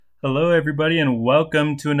Hello, everybody, and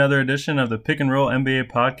welcome to another edition of the Pick and Roll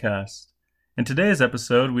NBA podcast. In today's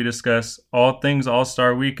episode, we discuss all things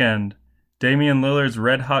All-Star Weekend, Damian Lillard's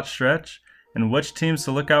red-hot stretch, and which teams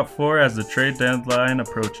to look out for as the trade deadline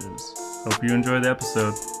approaches. Hope you enjoy the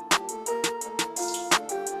episode.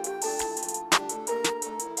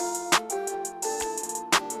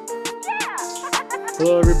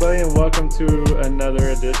 Hello, everybody, and welcome to another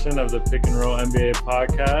edition of the Pick and Roll NBA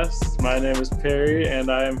podcast. My name is Perry, and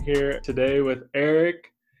I am here today with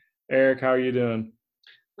Eric. Eric, how are you doing?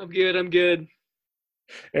 I'm good.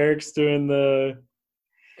 Eric's doing the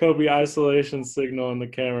Kobe isolation signal in the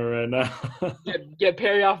camera right now. Get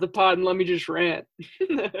Perry off the pod and let me just rant.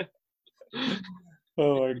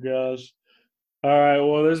 Oh my gosh. All right.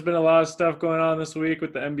 Well, there's been a lot of stuff going on this week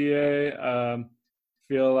with the NBA.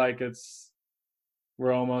 Feel like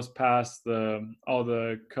we're almost past all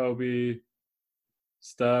the Kobe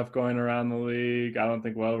stuff going around the league. I don't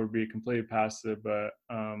think we'll ever be completely past it, but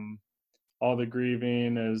all the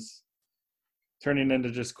grieving is turning into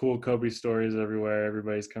just cool Kobe stories everywhere.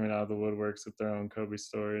 Everybody's coming out of the woodworks with their own Kobe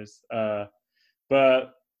stories. But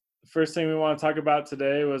the first thing we want to talk about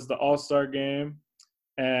today was the All-Star game.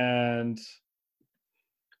 And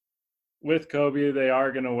with Kobe, they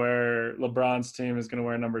are going to wear – LeBron's team is going to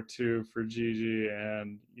wear number 2 for Gigi,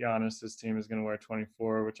 and Giannis's team is going to wear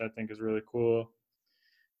 24, which I think is really cool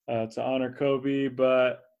to honor Kobe.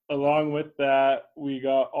 But along with that, we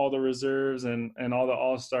got all the reserves and all the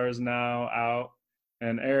All-Stars now out.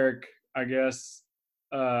 And Eric, I guess,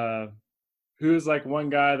 who's like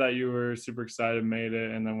one guy that you were super excited made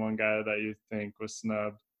it, and then one guy that you think was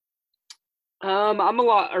snubbed? I'm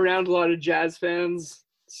around a lot of Jazz fans,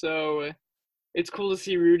 so it's cool to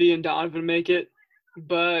see Rudy and Donovan make it.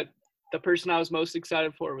 But the person I was most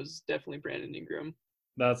excited for was definitely Brandon Ingram.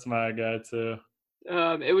 That's my guy too.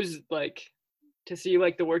 It was like to see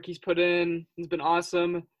like the work he's put in. It's been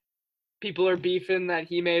awesome. People are beefing that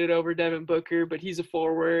he made it over Devin Booker, but he's a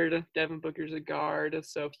forward. Devin Booker's a guard.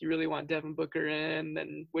 So if you really want Devin Booker in,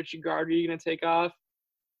 then which guard are you going to take off?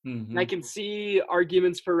 Mm-hmm. And I can see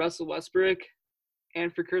arguments for Russell Westbrook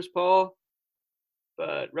and for Chris Paul,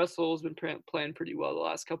 but Russell's been playing pretty well the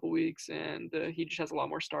last couple weeks, and he just has a lot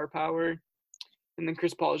more star power. And then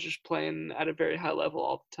Chris Paul is just playing at a very high level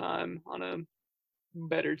all the time on a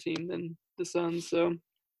better team than the Suns. So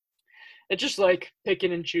it's just like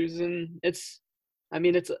picking and choosing.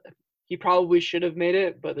 He probably should have made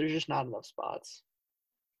it, but there's just not enough spots.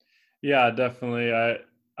 Yeah, definitely.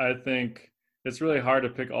 I think it's really hard to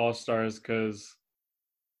pick all-stars because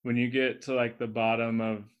when you get to like the bottom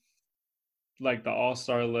of like the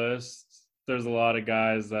all-star list, there's a lot of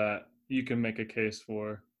guys that you can make a case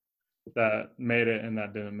for that made it and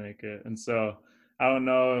that didn't make it. And so I don't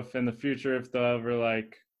know if in the future if they'll ever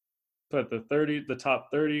like put the top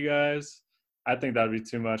 30 guys. I think that'd be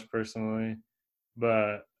too much personally.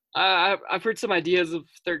 But I've heard some ideas of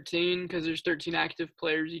 13 because there's 13 active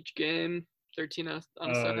players each game, 13 on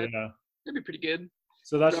a side. Yeah. That'd be pretty good.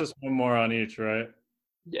 So that's just one more on each, right?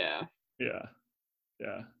 Yeah.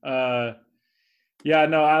 Yeah,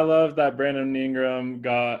 no, I love that Brandon Ingram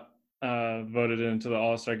got voted into the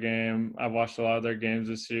All-Star game. I've watched a lot of their games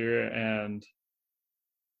this year, and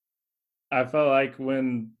I felt like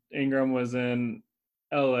when Ingram was in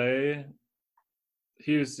LA,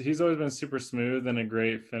 he's always been super smooth and a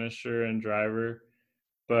great finisher and driver,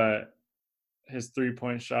 but his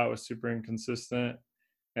three-point shot was super inconsistent.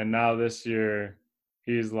 And now this year,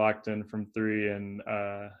 he's locked in from three, and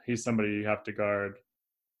he's somebody you have to guard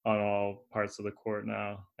on all parts of the court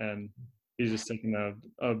now. And he's just taking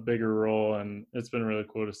a bigger role, and it's been really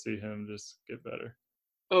cool to see him just get better.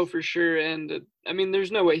 Oh, for sure. And I mean,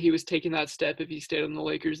 there's no way he was taking that step if he stayed on the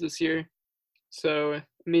Lakers this year. So, I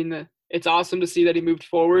mean, it's awesome to see that he moved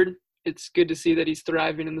forward. It's good to see that he's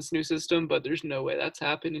thriving in this new system, but there's no way that's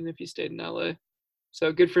happening if he stayed in LA.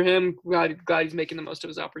 So good for him. Glad he's making the most of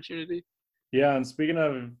his opportunity. Yeah, and speaking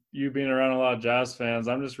of you being around a lot of Jazz fans,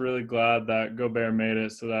 I'm just really glad that Gobert made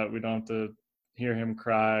it so that we don't have to hear him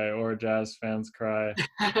cry or Jazz fans cry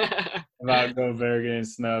about Gobert getting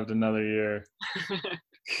snubbed another year.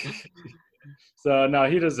 So, no,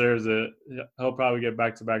 he deserves it. He'll probably get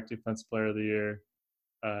back-to-back Defensive Player of the Year.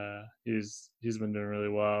 He's been doing really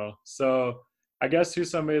well. So, I guess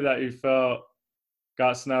who's somebody that you felt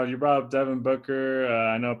got snubbed? You brought up Devin Booker.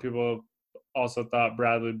 I know people also thought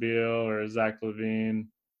Bradley Beal or Zach LaVine.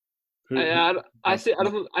 I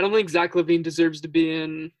don't think Zach LaVine deserves to be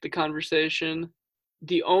in the conversation.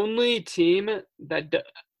 The only team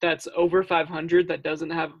that's over 500 that doesn't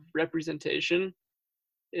have representation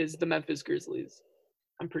is the Memphis Grizzlies.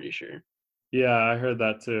 I'm pretty sure. Yeah, I heard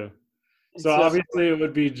that too. And So so, obviously it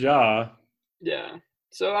would be Ja. yeah.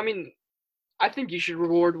 So, I mean, I think you should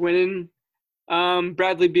reward winning.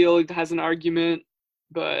 Bradley Beal has an argument,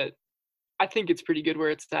 but I think it's pretty good where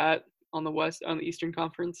it's at on the Eastern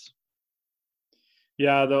Conference.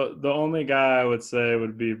 Yeah, the only guy I would say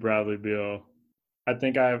would be Bradley Beal. I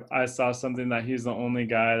think I saw something that he's the only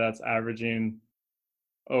guy that's averaging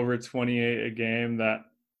over 28 a game. That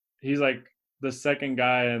he's like the second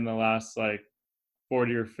guy in the last like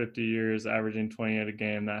 40 or 50 years averaging 28 a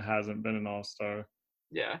game that hasn't been an all-star.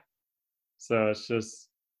 Yeah. So it's just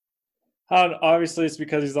how obviously it's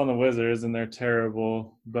because he's on the Wizards and they're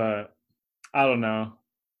terrible, but I don't know.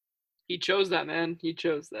 He chose that, man. He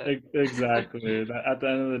chose that. Exactly. At the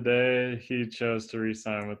end of the day, he chose to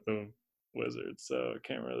re-sign with the Wizards, so I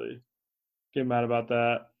can't really get mad about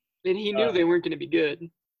that. And he knew they weren't going to be good.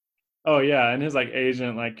 Oh yeah, and his like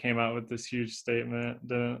agent like came out with this huge statement,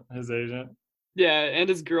 didn't his agent? Yeah, and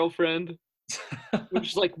his girlfriend was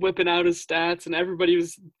just like whipping out his stats, and everybody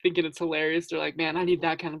was thinking it's hilarious. They're like, "Man, I need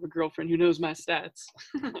that kind of a girlfriend who knows my stats."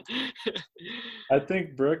 I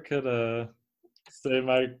think Brooke could say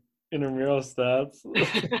my intramural stats.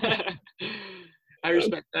 I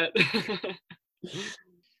respect that.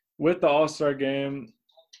 With the All-Star game,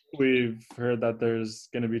 we've heard that there's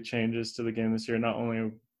going to be changes to the game this year. Not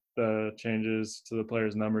only the changes to the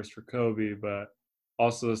players' numbers for Kobe, but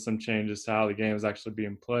also some changes to how the game is actually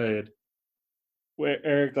being played. Wait,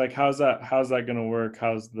 Eric, like how's that going to work?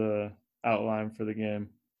 How's the outline for the game?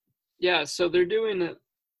 Yeah, so they're doing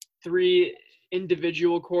 3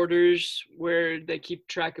 individual quarters where they keep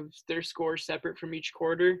track of their scores separate from each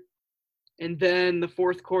quarter. And then the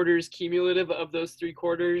fourth quarter is cumulative of those 3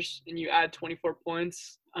 quarters, and you add 24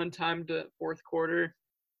 points untimed to fourth quarter.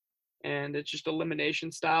 And it's just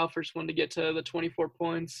elimination style. First one to get to the 24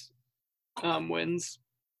 points wins.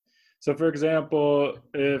 So, for example,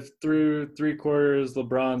 if through 3 quarters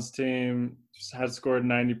LeBron's team had scored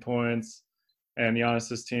 90 points and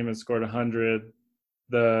Giannis's team had scored 100,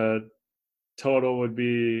 the total would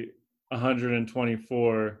be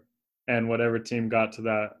 124, and whatever team got to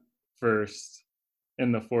that first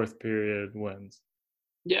in the fourth period wins.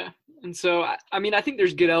 Yeah. And so, I mean, I think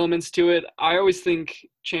there's good elements to it. I always think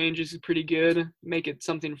change is pretty good, make it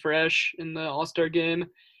something fresh in the All Star game.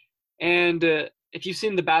 And if you've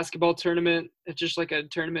seen the basketball tournament, it's just like a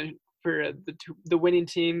tournament for the winning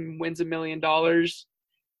team wins $1 million.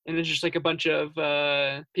 And it's just like a bunch of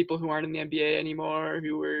people who aren't in the NBA anymore,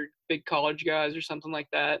 who were big college guys or something like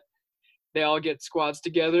that. They all get squads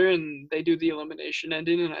together and they do the elimination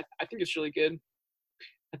ending. And I think it's really good.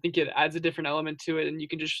 I think it adds a different element to it, and you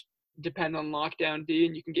can just depend on lockdown D,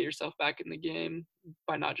 and you can get yourself back in the game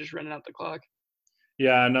by not just running out the clock.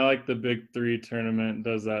 Yeah, I know like the Big Three tournament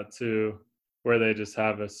does that too, where they just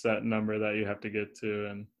have a set number that you have to get to.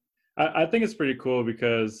 And I think it's pretty cool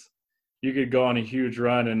because you could go on a huge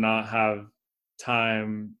run and not have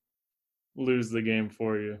time lose the game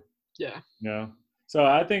for you. Yeah. You know? So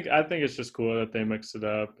I think it's just cool that they mix it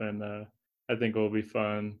up, and I think it will be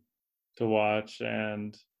fun to watch.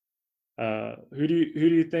 And who do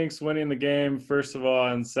you think's winning the game first of all,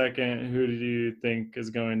 and second, who do you think is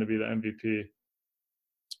going to be the MVP?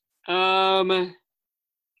 I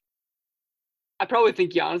probably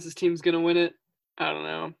think Giannis's team's gonna win it. I don't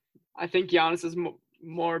know. I think Giannis is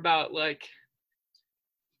more about like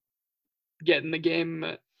getting the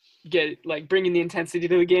game, bringing the intensity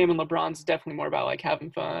to the game, and LeBron's definitely more about like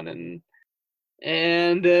having fun and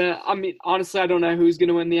I mean honestly I don't know who's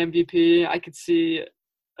gonna win the MVP. I could see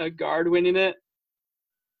a guard winning it,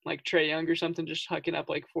 like Trae Young or something, just hucking up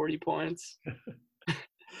like 40 points.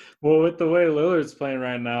 Well, with the way Lillard's playing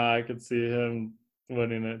right now, I could see him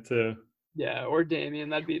winning it too. Yeah, or Damian.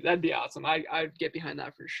 That'd be awesome. I'd get behind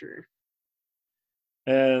that for sure.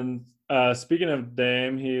 And speaking of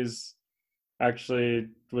Dame, he's actually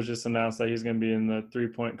was just announced that he's going to be in the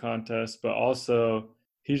 3-point contest, but also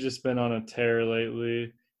he's just been on a tear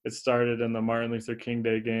lately. It started in the Martin Luther King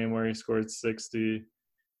Day game where he scored 60,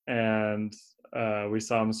 and we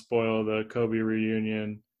saw him spoil the Kobe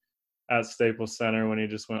reunion at Staples Center when he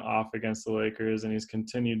just went off against the Lakers, and he's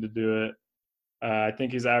continued to do it. I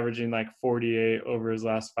think he's averaging like 48 over his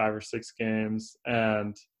last 5 or 6 games,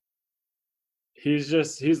 and he's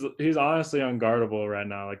honestly unguardable right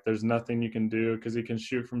now. Like there's nothing you can do because he can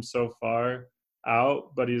shoot from so far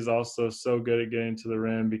out, but he's also so good at getting to the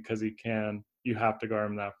rim because you have to guard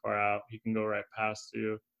him that far out. He can go right past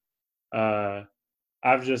you. Uh,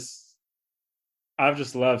 I've just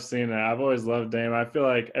loved seeing it. I've always loved Dame. I feel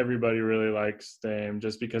like everybody really likes Dame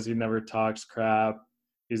just because he never talks crap.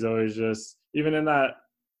 He's always just, even in that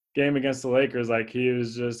game against the Lakers, like he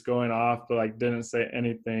was just going off, but like didn't say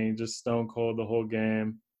anything, just stone cold the whole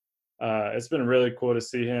game. It's been really cool to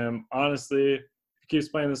see him. Honestly, if he keeps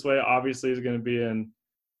playing this way, obviously he's going to be in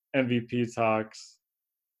MVP talks.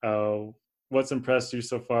 What's impressed you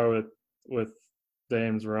so far with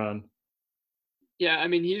Dame's run? Yeah, I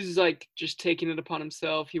mean, he's like just taking it upon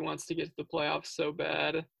himself. He wants to get to the playoffs so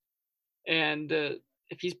bad, and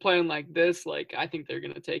if he's playing like this, like I think they're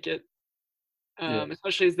gonna take it, Yeah.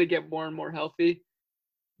 especially as they get more and more healthy.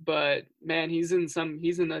 But man, he's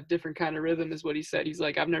in a different kind of rhythm, is what he said. He's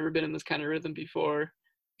like, I've never been in this kind of rhythm before.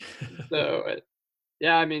 So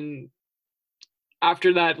yeah, I mean,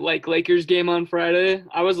 after that like Lakers game on Friday,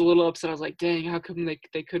 I was a little upset. I was like, dang, how come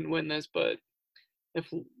they couldn't win this? But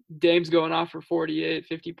if Dame's going off for 48,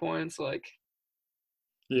 50 points, like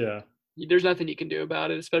Yeah. there's nothing you can do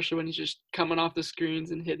about it, especially when he's just coming off the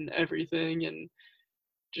screens and hitting everything and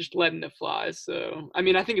just letting it fly. So, I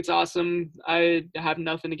mean, I think it's awesome. I have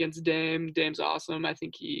nothing against Dame. Dame's awesome. I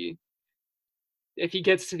think if he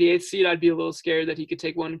gets to the eighth seed, I'd be a little scared that he could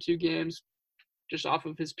take 1 or 2 games just off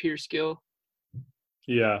of his pure skill.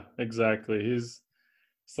 Yeah, exactly. He's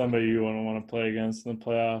somebody you want to play against in the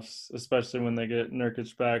playoffs, especially when they get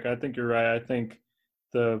Nurkic back. I think you're right. I think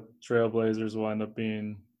the Trailblazers will end up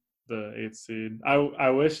being the eighth seed. I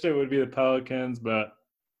wished it would be the Pelicans, but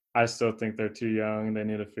I still think they're too young. They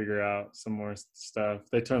need to figure out some more stuff.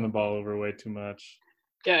 They turn the ball over way too much.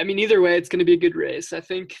 Yeah, I mean, either way, it's going to be a good race. I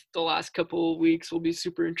think the last couple of weeks will be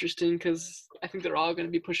super interesting because I think they're all going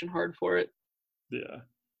to be pushing hard for it. Yeah.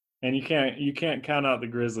 And you can't count out the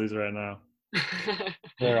Grizzlies right now.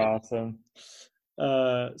 They're awesome.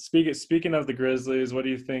 Speaking of the Grizzlies, what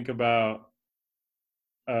do you think about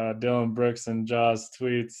Dylan Brooks and Ja's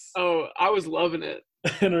tweets Oh, I was loving it.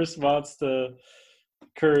 in response to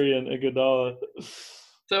Curry and Iguodala?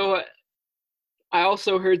 So I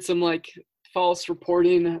also heard some like false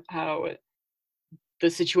reporting how the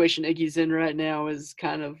situation Iggy's in right now is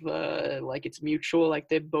kind of like it's mutual, like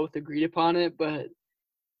they both agreed upon it, but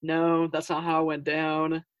no, that's not how it went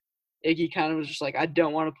down. Iggy kind of was just like, I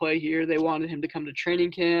don't want to play here. They wanted him to come to training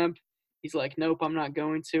camp. He's like, nope, I'm not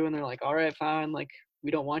going to. And they're like, all right, fine. Like, we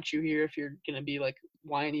don't want you here if you're going to be like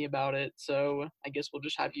whiny about it. So I guess we'll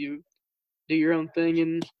just have you do your own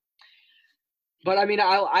thing. But I mean,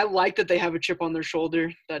 I like that they have a chip on their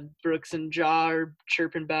shoulder, that Brooks and Ja are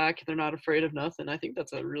chirping back. They're not afraid of nothing. I think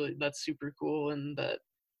that's super cool. And that,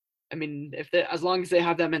 I mean, as long as they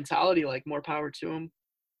have that mentality, like more power to them.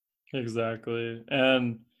 Exactly.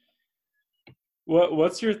 And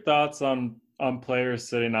what's your thoughts on players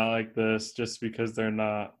sitting out like this just because they're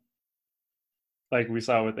not, like we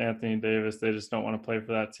saw with Anthony Davis, they just don't want to play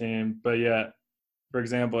for that team. But yet, for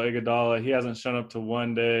example, Iguodala, he hasn't shown up to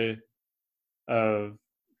one day of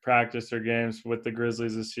practice or games with the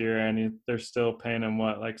Grizzlies this year, and they're still paying him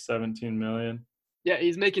what, like 17 million? Yeah,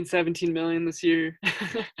 he's making 17 million this year.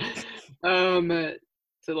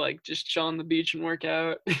 To like just chill on the beach and work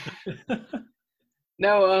out.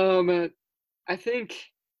 No, I think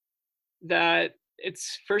that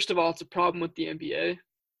it's first of all it's a problem with the NBA.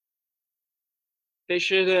 They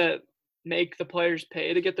should make the players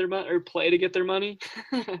pay to get their money or play to get their money.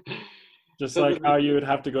 Just So like that how you would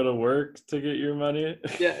have to go to work to get your money.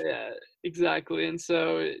 yeah, exactly. And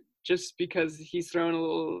so just because he's throwing a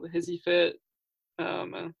little hissy fit,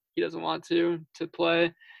 he doesn't want to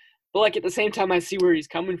play. But like at the same time, I see where he's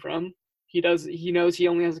coming from. He knows he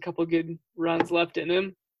only has a couple good runs left in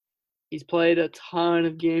him. He's played a ton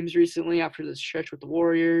of games recently after this stretch with the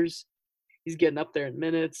Warriors. He's getting up there in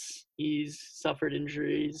minutes. He's suffered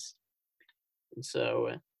injuries, and so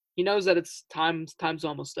he knows that time's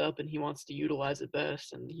almost up, and he wants to utilize it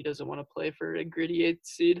best. And he doesn't want to play for a gritty eighth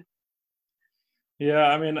seed. Yeah,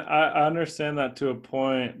 I mean, I understand that to a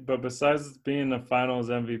point, but besides being the Finals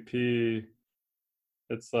MVP,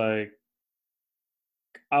 it's like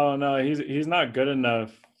I don't know. He's not good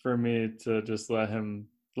enough for me to just let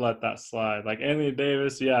that slide. Like Anthony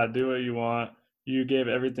Davis, yeah, do what you want. You gave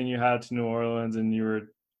everything you had to New Orleans, and you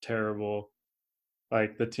were terrible.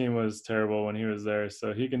 Like the team was terrible when he was there,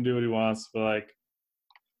 so he can do what he wants. But like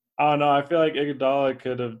I don't know. I feel like Iguodala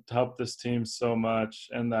could have helped this team so much,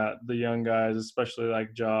 and that the young guys, especially like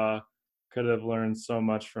Ja, could have learned so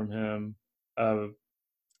much from him. Of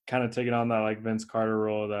kind of taking on that like Vince Carter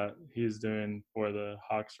role that he's doing for the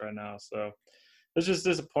Hawks right now. So it's just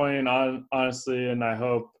disappointing, honestly, and I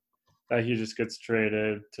hope that he just gets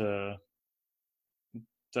traded to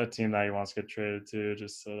a team that he wants to get traded to,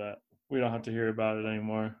 just so that we don't have to hear about it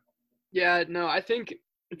anymore. Yeah, no, I think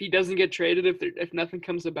if he doesn't get traded, if nothing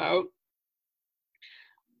comes about,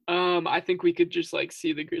 I think we could just like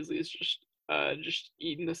see the Grizzlies just just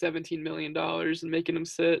eating the $17 million and making them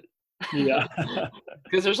sit. Yeah.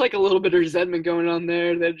 Because there's like a little bit of resentment going on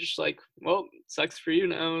there. They're just like, well, sucks for you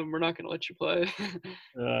now, and we're not going to let you play.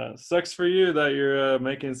 Sucks for you that you're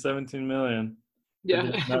making 17 million for Yeah,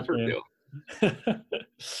 doing for nothing. real.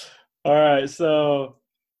 All right. So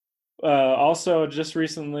also just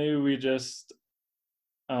recently we just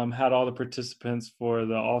had all the participants for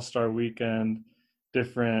the All-Star weekend,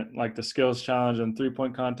 different like the skills challenge and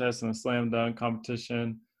 3-point contest and the slam dunk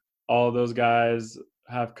competition. All of those guys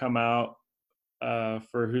have come out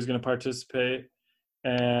for who's going to participate.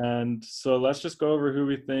 And so let's just go over who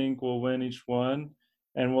we think will win each one.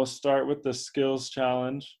 And we'll start with the skills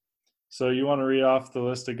challenge. So you want to read off the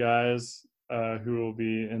list of guys who will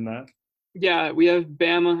be in that? Yeah, we have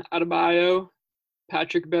Bama Adebayo,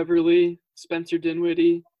 Patrick Beverly, Spencer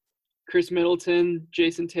Dinwiddie, Chris Middleton,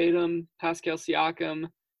 Jason Tatum, Pascal Siakam,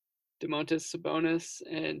 Domantas Sabonis,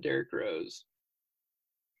 and Derrick Rose.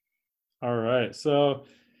 All right. So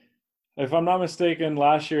if I'm not mistaken,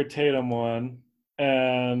 last year Tatum won.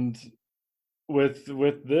 And with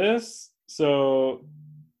this, so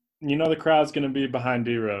the crowd's going to be behind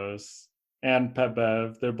D Rose and Pet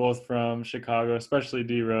Bev. They're both from Chicago, especially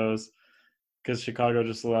D Rose, because Chicago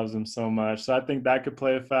just loves him so much. So I think that could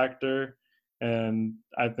play a factor, and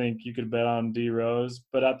I think you could bet on D Rose.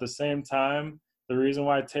 But at the same time, the reason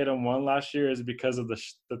why Tatum won last year is because of the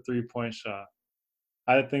 3-point shot.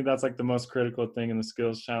 I think that's like the most critical thing in the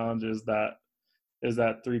skills challenge is that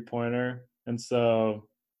 3-pointer. And so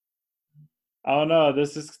I don't know.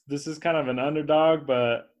 This is kind of an underdog,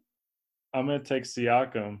 but I'm gonna take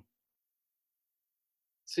Siakam.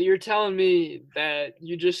 So you're telling me that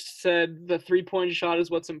you just said the 3-point shot is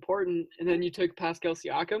what's important, and then you took Pascal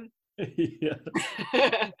Siakam? Yeah.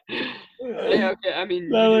 Yeah, okay. I mean,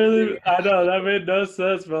 That you literally, I know that made no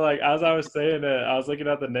sense, but like as I was saying it, I was looking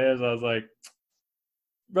at the names. I was like,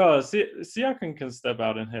 bro, Siakam can step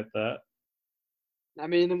out and hit that. I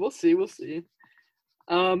mean, we'll see. We'll see.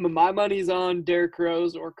 My money's on Derrick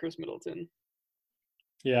Rose or Chris Middleton.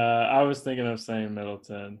 Yeah, I was thinking of saying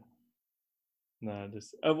Middleton. No,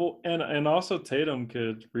 just well, and also Tatum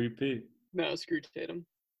could repeat. No, screw Tatum.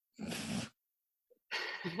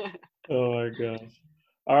 Oh my gosh!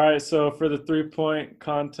 All right, so for the 3-point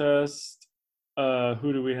contest,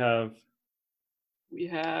 who do we have? We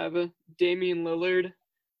have Damian Lillard,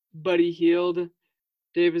 Buddy Hield,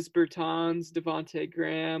 Davis Bertans, Devontae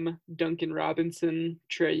Graham, Duncan Robinson,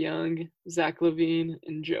 Trae Young, Zach LaVine,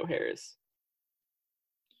 and Joe Harris.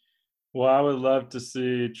 Well, I would love to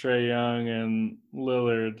see Trae Young and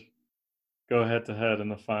Lillard go head to head in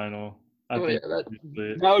the final. I Oh think yeah,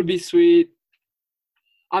 that that would be sweet.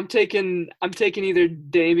 I'm taking either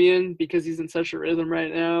Damian because he's in such a rhythm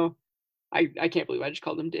right now. I can't believe I just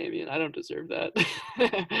called him Damian. I don't deserve that.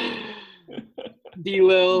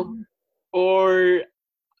 D-Lil or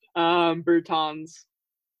Bertans.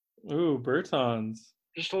 Ooh, Bertans.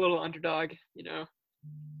 Just a little underdog, you know.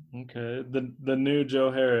 Okay, the new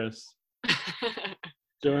Joe Harris.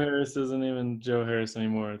 Joe Harris isn't even Joe Harris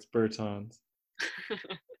anymore. It's Bertans.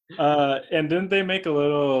 And didn't they make a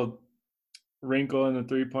little wrinkle in the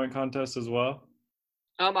 3-point contest as well?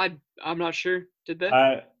 I'm not sure. Did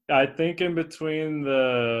they? I think in between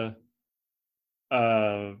uh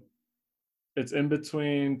it's in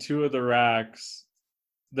between two of the racks.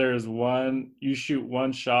 There's one, you shoot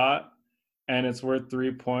one shot and it's worth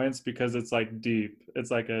 3 points because it's like deep.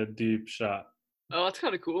 It's like a deep shot. Oh, that's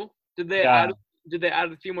kind of cool. Yeah. Did they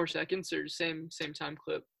add a few more seconds or same time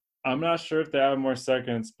clip? I'm not sure if they have more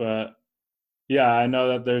seconds, but yeah, I know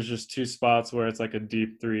that there's just two spots where it's like a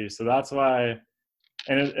deep three. So that's why,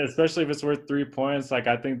 and especially if it's worth 3 points, like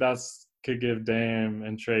I think that's could give Dame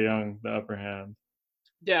and Trae Young the upper hand.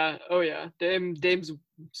 Yeah. Oh yeah. Dame's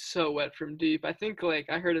so wet from deep. I think like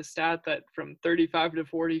I heard a stat that from 35 to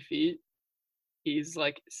 40 feet, he's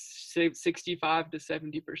like 65 to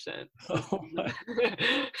 70%. Oh my.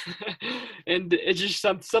 And it's just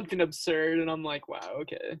something absurd. And I'm like, wow,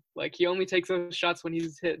 okay. Like he only takes those shots when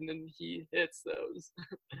he's hitting, and he hits those.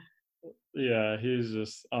 Yeah, he's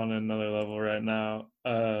just on another level right now.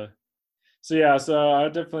 So I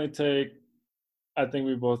definitely take. I think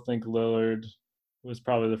we both think Lillard was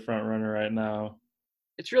probably the front runner right now.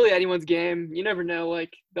 It's really anyone's game. You never know.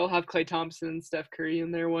 Like they'll have Klay Thompson and Steph Curry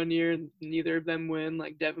in there one year, and neither of them win.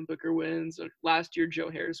 Like Devin Booker wins. Or last year, Joe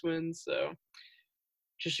Harris wins. So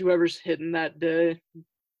just whoever's hitting that day,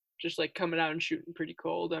 just like coming out and shooting pretty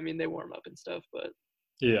cold. I mean, they warm up and stuff, but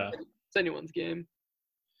Yeah. it's anyone's game.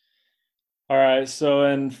 All right. So,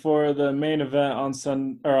 and for the main event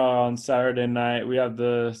on Saturday night, we have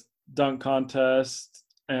the dunk contest,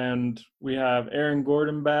 and we have Aaron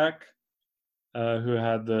Gordon back. who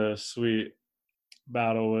had the sweet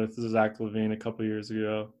battle with Zach LaVine a couple years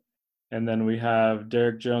ago. And then we have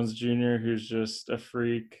Derek Jones Jr., who's just a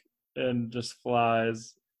freak and just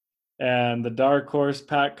flies. And the dark horse,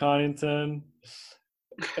 Pat Connaughton.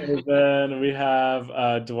 And then we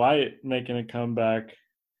have Dwight making a comeback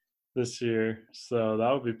this year. So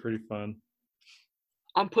that would be pretty fun.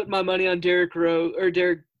 I'm putting my money on Derek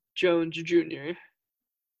Jones Jr.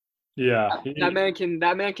 Yeah. That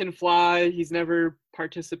man can fly. He's never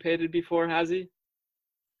participated before, has he?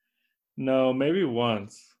 No, maybe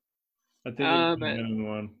once. I think he But, went in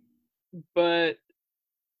one. but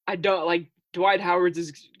I don't like Dwight Howard's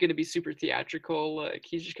is gonna be super theatrical. Like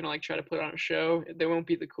he's just gonna like try to put on a show. They won't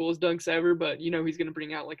be the coolest dunks ever, but you know he's gonna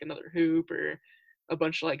bring out like another hoop or a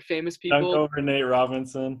bunch of like famous Dunk people. over Nate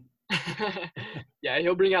Robinson. Yeah,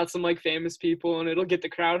 he'll bring out some like famous people and it'll get the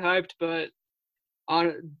crowd hyped. But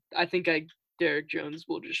I think Derek Jones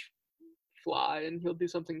will just fly and he'll do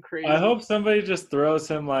something crazy. I hope somebody just throws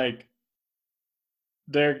him like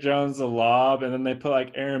Derek Jones a lob, and then they put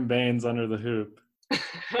like Aaron Baines under the hoop.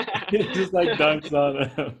 He just like dunks on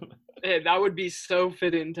him. Hey, that would be so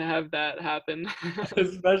fitting to have that happen.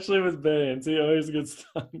 Especially with Baines. He always gets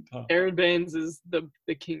dunked on. Aaron Baines is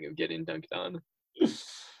the king of getting dunked on.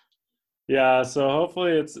 Yeah, so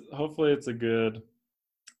hopefully it's a good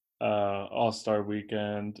all-star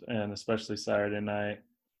weekend, and especially Saturday night.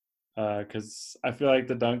 Because I feel like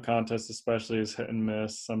the dunk contest especially is hit and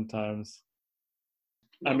miss sometimes.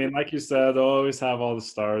 I mean, like you said, they'll always have all the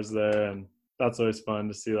stars there, and that's always fun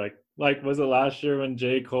to see. Like was it last year when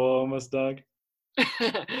J. Cole almost dunked?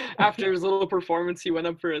 After his little performance, he went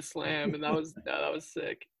up for a slam, and that was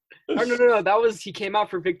sick. Or no, that was he came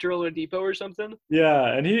out for Victor Oladipo or something.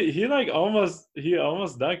 Yeah, and he like almost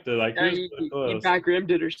dunked it. Like Yeah, he was so close. he back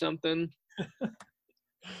rimmed it or something. That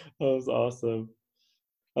was awesome.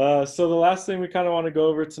 So the last thing we kind of want to go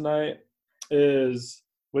over tonight is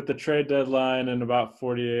with the trade deadline in about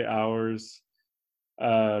 48 hours.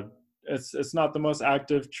 It's not the most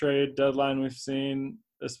active trade deadline we've seen,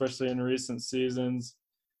 especially in recent seasons.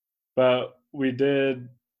 But we did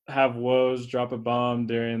have Woj drop a bomb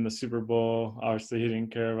during the Super Bowl. Obviously, he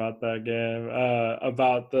didn't care about that game.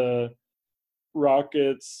 About the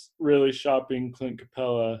Rockets really shopping Clint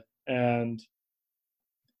Capella, and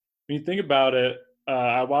when you think about it,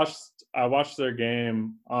 I watched their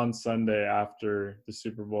game on Sunday after the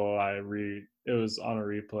Super Bowl. It was on a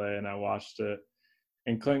replay, and I watched it.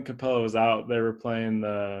 And Clint Capella was out. They were playing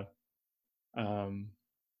who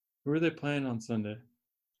were they playing on Sunday?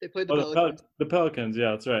 They played the Pelicans. The Pelicans,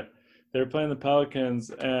 yeah, that's right. They were playing the Pelicans,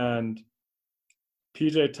 and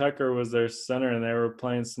PJ Tucker was their center, and they were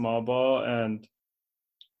playing small ball. And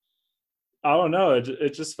I don't know,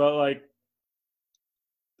 it just felt like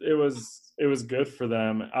it was good for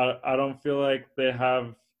them. I don't feel like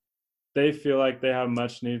they feel like they have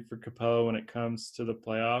much need for Capella when it comes to the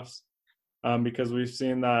playoffs, because we've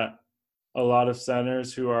seen that a lot of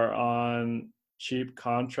centers who are on cheap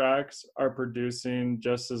contracts are producing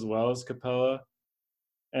just as well as Capella.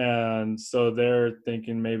 And so they're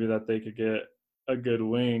thinking maybe that they could get a good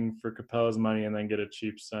wing for Capella's money and then get a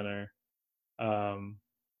cheap center.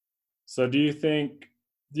 So do you think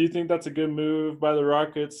that's a good move by the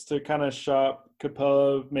Rockets to kind of shop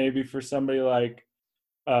Capella maybe for somebody like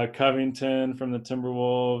Covington from the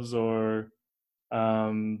Timberwolves, or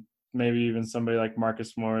maybe even somebody like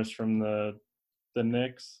Marcus Morris from the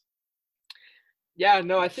Knicks? Yeah,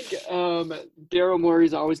 no, I think Daryl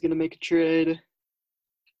Morey's always going to make a trade.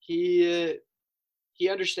 He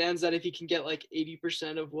understands that if he can get like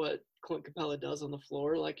 80% of what Clint Capella does on the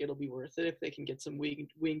floor, like it'll be worth it if they can get some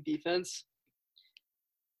wing defense.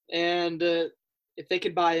 And if they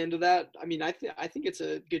could buy into that, I mean, I think it's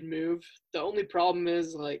a good move. The only problem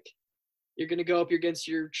is like you're going to go up against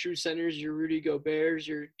your true centers, your Rudy Gobert's,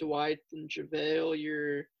 your Dwight and JaVale,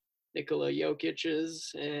 your Nikola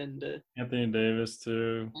Jokic's, and Anthony Davis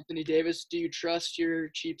too. Anthony Davis. Do you trust your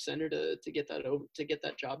cheap center to get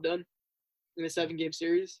that job done in a 7-game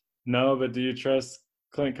series? No, but do you trust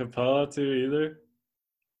Clint Capella too either?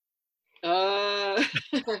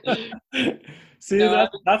 See,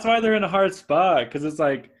 that's why they're in a hard spot, because it's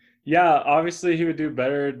like, yeah, obviously he would do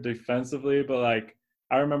better defensively, but like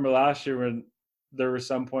I remember last year when there were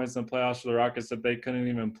some points in the playoffs for the Rockets that they couldn't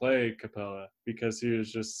even play Capella because he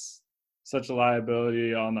was just such a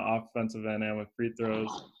liability on the offensive end and with free throws.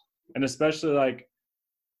 And especially like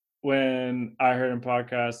when I heard in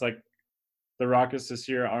podcasts, like the Rockets this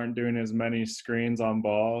year aren't doing as many screens on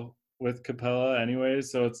ball with Capella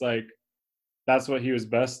anyways. So it's like that's what he was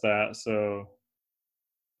best at. So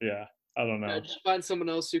yeah, I don't know. Just find someone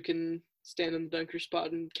else who can stand in the dunker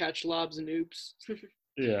spot and catch lobs and oops.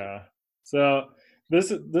 Yeah. So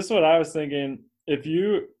this is what I was thinking. If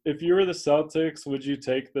you were the Celtics, would you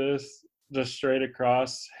take this just straight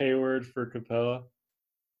across Hayward for Capella?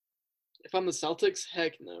 If I'm the Celtics,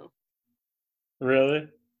 heck no. Really?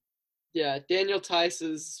 Yeah, Daniel Tice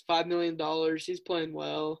is $5 million. He's playing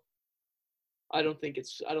well. I don't think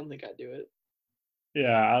I'd do it.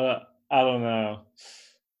 Yeah, I don't know.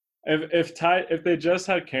 If they just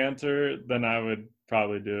had Cantor, then I would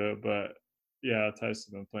probably do it. But yeah,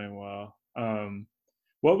 Tyson's been playing well.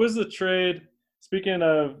 What was the trade? Speaking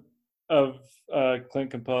of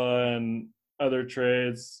Clint Capella and other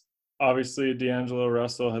trades, obviously D'Angelo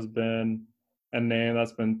Russell has been a name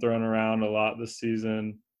that's been thrown around a lot this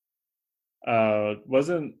season.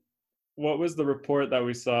 Wasn't What was the report that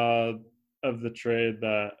we saw of the trade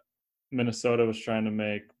that Minnesota was trying to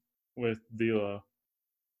make with D'Lo?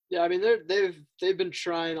 Yeah, I mean they've been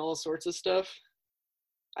trying all sorts of stuff.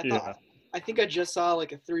 I thought Yeah, I think I just saw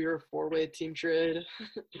like a 3 or 4 way team trade.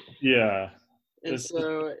 yeah, And it's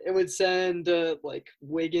so it would send like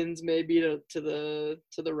Wiggins maybe to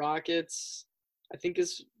the Rockets. I think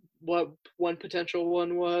is what one potential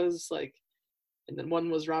one was like, and then one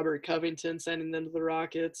was Robert Covington sending them to the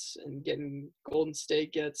Rockets and getting Golden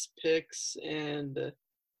State gets picks and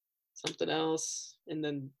something else, and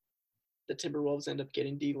then the Timberwolves end up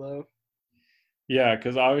getting D'Lo. yeah,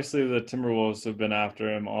 because obviously the Timberwolves have been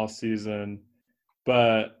after him all season,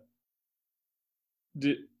 but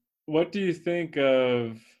do, what do you think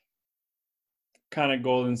of kind of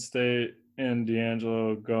Golden State and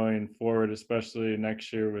D'Angelo going forward, especially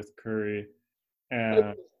next year with Curry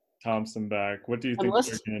and Thompson back? What do you think they're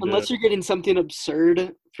going to do? Unless you're getting something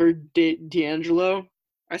absurd for D'Angelo,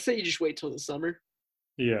 I say you just wait till the summer,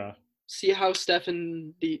 Yeah, see how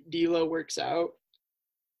Stephen D'Lo works out,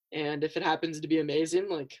 and if it happens to be amazing,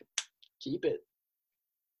 like keep it.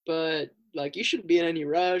 But like you shouldn't be in any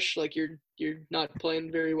rush. Like you're not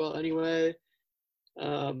playing very well anyway.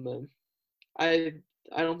 Um, I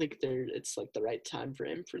I don't think it's like the right time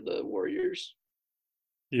frame for the Warriors.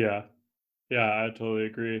 yeah, yeah, I totally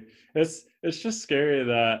agree. It's just scary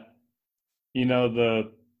that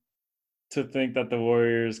the to think that the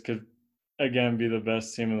Warriors could again be the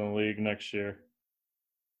best team in the league next year.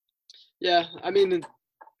 Yeah, I mean,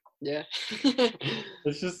 yeah.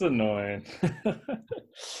 It's just annoying.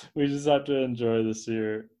 We just have to enjoy this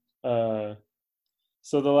year. Uh,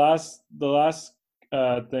 so the last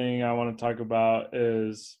thing I want to talk about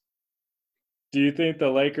is, do you think the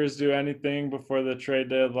Lakers do anything before the trade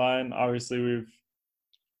deadline? Obviously, we've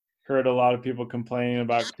heard a lot of people complaining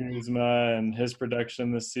about Kuzma and his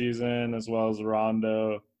production this season, as well as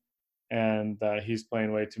Rondo, and that he's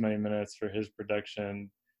playing way too many minutes for his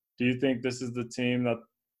production. Do you think this is the team that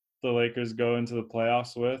the Lakers go into the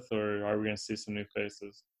playoffs with, or are we going to see some new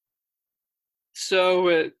faces?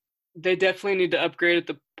 So they definitely need to upgrade at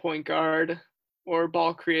the point guard or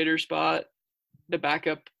ball creator spot, the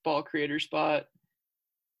backup ball creator spot.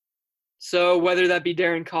 So whether that be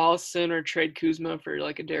Darren Collison or trade Kuzma for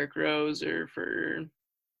like a Derrick Rose or for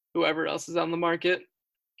whoever else is on the market,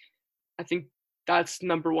 I think that's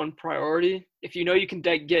number one priority. If you know you can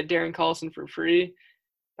get Darren Collison for free,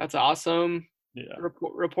 that's awesome. Yeah.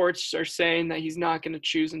 Reports are saying that he's not going to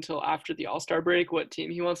choose until after the All-Star break what team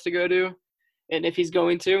he wants to go to, and if he's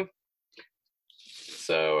going to.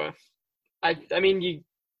 So, I mean,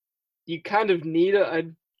 you kind of need a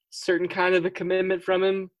certain kind of a commitment from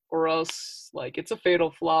him, or else like it's a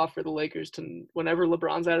fatal flaw for the Lakers to whenever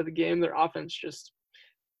LeBron's out of the game, their offense just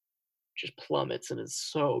plummets and is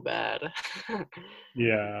so bad.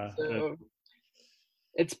 Yeah. So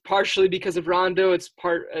it's partially because of Rondo. It's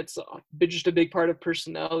just a big part of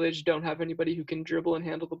personnel. They just don't have anybody who can dribble and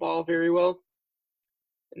handle the ball very well.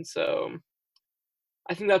 And so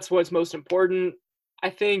I think that's what's most important. I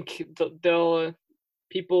think the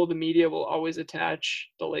media will always attach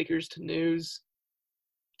the Lakers to news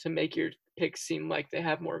to make your picks seem like they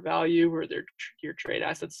have more value, or your trade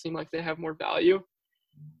assets seem like they have more value.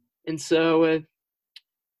 And so,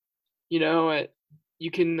 you know, you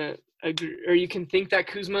can agree, or you can think that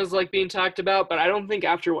Kuzma is like being talked about, but I don't think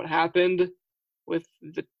after what happened with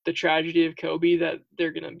the tragedy of Kobe that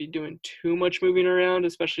they're gonna be doing too much moving around,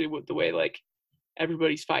 especially with the way like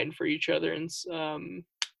everybody's fighting for each other and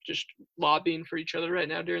just lobbying for each other right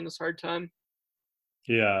now during this hard time.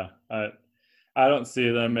 Yeah. I don't see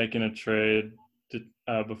them making a trade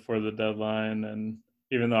before the deadline, and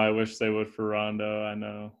even though I wish they would for Rondo,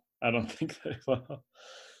 I don't think they will.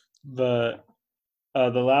 But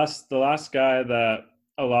the last guy that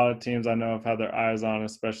a lot of teams I know have had their eyes on,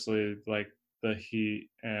 especially like the Heat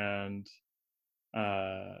and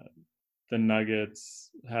uh, the Nuggets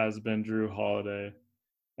has been Drew Holiday.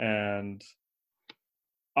 And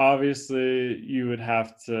obviously you would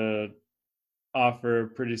have to offer a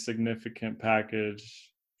pretty significant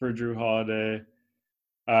package for Drew Holiday.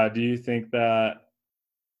 Do you think that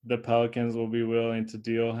the Pelicans will be willing to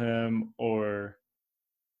deal him or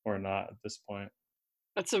not at this point?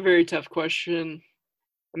 That's a very tough question.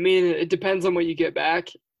 I mean, it depends on what you get back.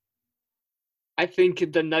 I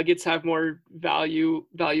think the Nuggets have more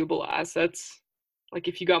valuable assets. Like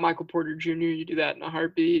if you got Michael Porter Jr., you do that in a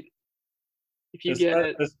heartbeat. If you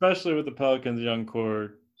get Especially with the Pelicans' young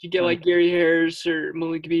core. if you get like Gary Harris or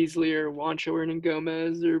Malik Beasley or Juancho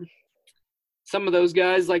Hernangomez or some of those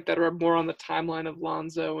guys like that are more on the timeline of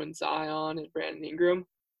Lonzo and Zion and Brandon Ingram.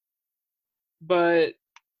 But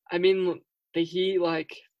I mean, the Heat,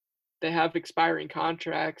 like, they have expiring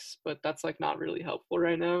contracts, but that's like not really helpful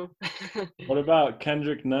right now. What about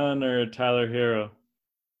Kendrick Nunn or Tyler Hero?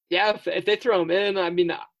 Yeah, if they throw him in, I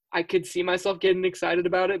mean, I could see myself getting excited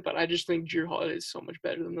about it, but I just think Drew Holiday is so much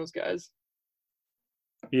better than those guys.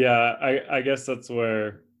 Yeah, I guess that's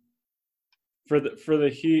where for the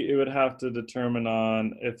Heat it would have to determine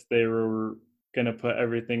on if they were gonna put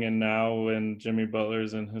everything in now when Jimmy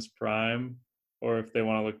Butler's in his prime, or if they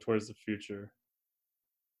want to look towards the future.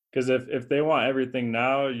 Because if they want everything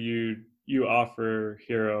now, you offer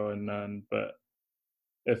Hero and Nunn, but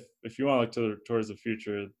if you want to look towards the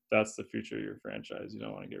future, that's the future of your franchise. You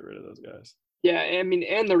don't want to get rid of those guys. Yeah, I mean,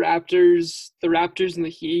 and the Raptors and the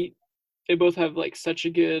Heat, they both have like such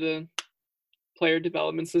a good player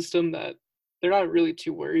development system that they're not really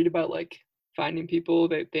too worried about like finding people.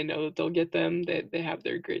 They know that they'll get them. They have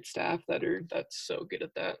their great staff that's so good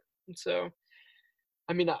at that. And so,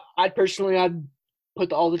 I mean, I'd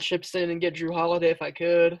put all the chips in and get Drew Holiday if I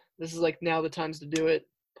could. This is like now the times to do it.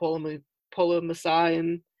 Pull him aside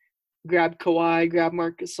and grab Kawhi, grab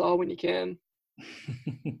Marc Gasol when you can.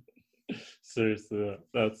 Seriously,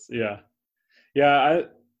 that's yeah.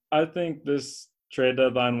 I think this trade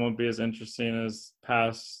deadline won't be as interesting as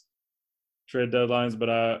past trade deadlines, but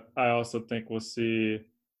I also think we'll see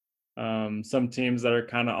some teams that are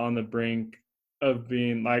kind of on the brink of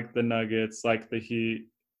being like the Nuggets, like the Heat,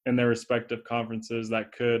 in their respective conferences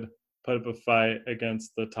that could put up a fight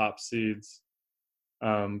against the top seeds,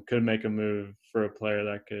 could make a move for a player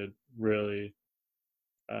that could really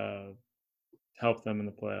help them in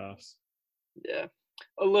the playoffs. Yeah.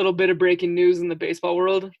 A little bit of breaking news in the baseball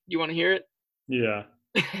world. You want to hear it? Yeah.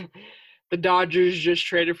 The Dodgers just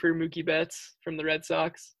traded for Mookie Betts from the Red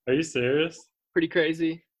Sox. Are you serious? Pretty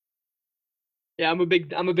crazy. Yeah, I'm a big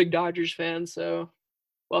Dodgers fan, so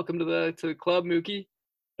welcome to the club, Mookie.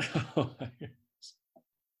 Oh my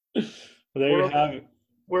gosh. There you have it.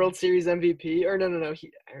 World Series MVP. Or no.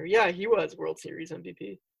 He was World Series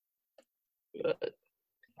MVP. But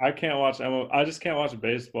I can't watch I just can't watch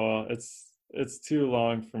baseball. It's too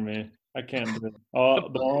long for me. I can't do it.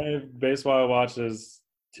 The only baseball I watch is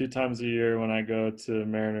 2 times a year when I go to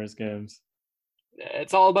Mariners games.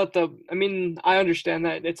 It's all about I understand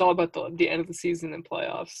that. It's all about the end of the season and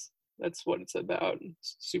playoffs. That's what it's about.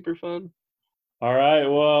 It's super fun. All right.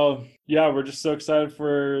 Well, yeah, we're just so excited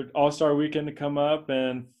for All-Star Weekend to come up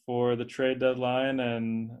and for the trade deadline.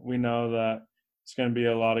 And we know that it's going to be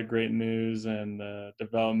a lot of great news and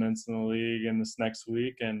developments in the league in this next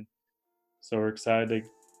week. And so we're excited to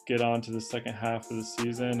get on to the second half of the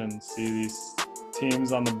season and see these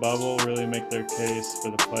teams on the bubble really make their case for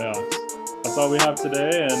the playoffs. That's all we have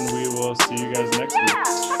today, and we will see you guys next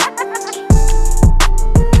week.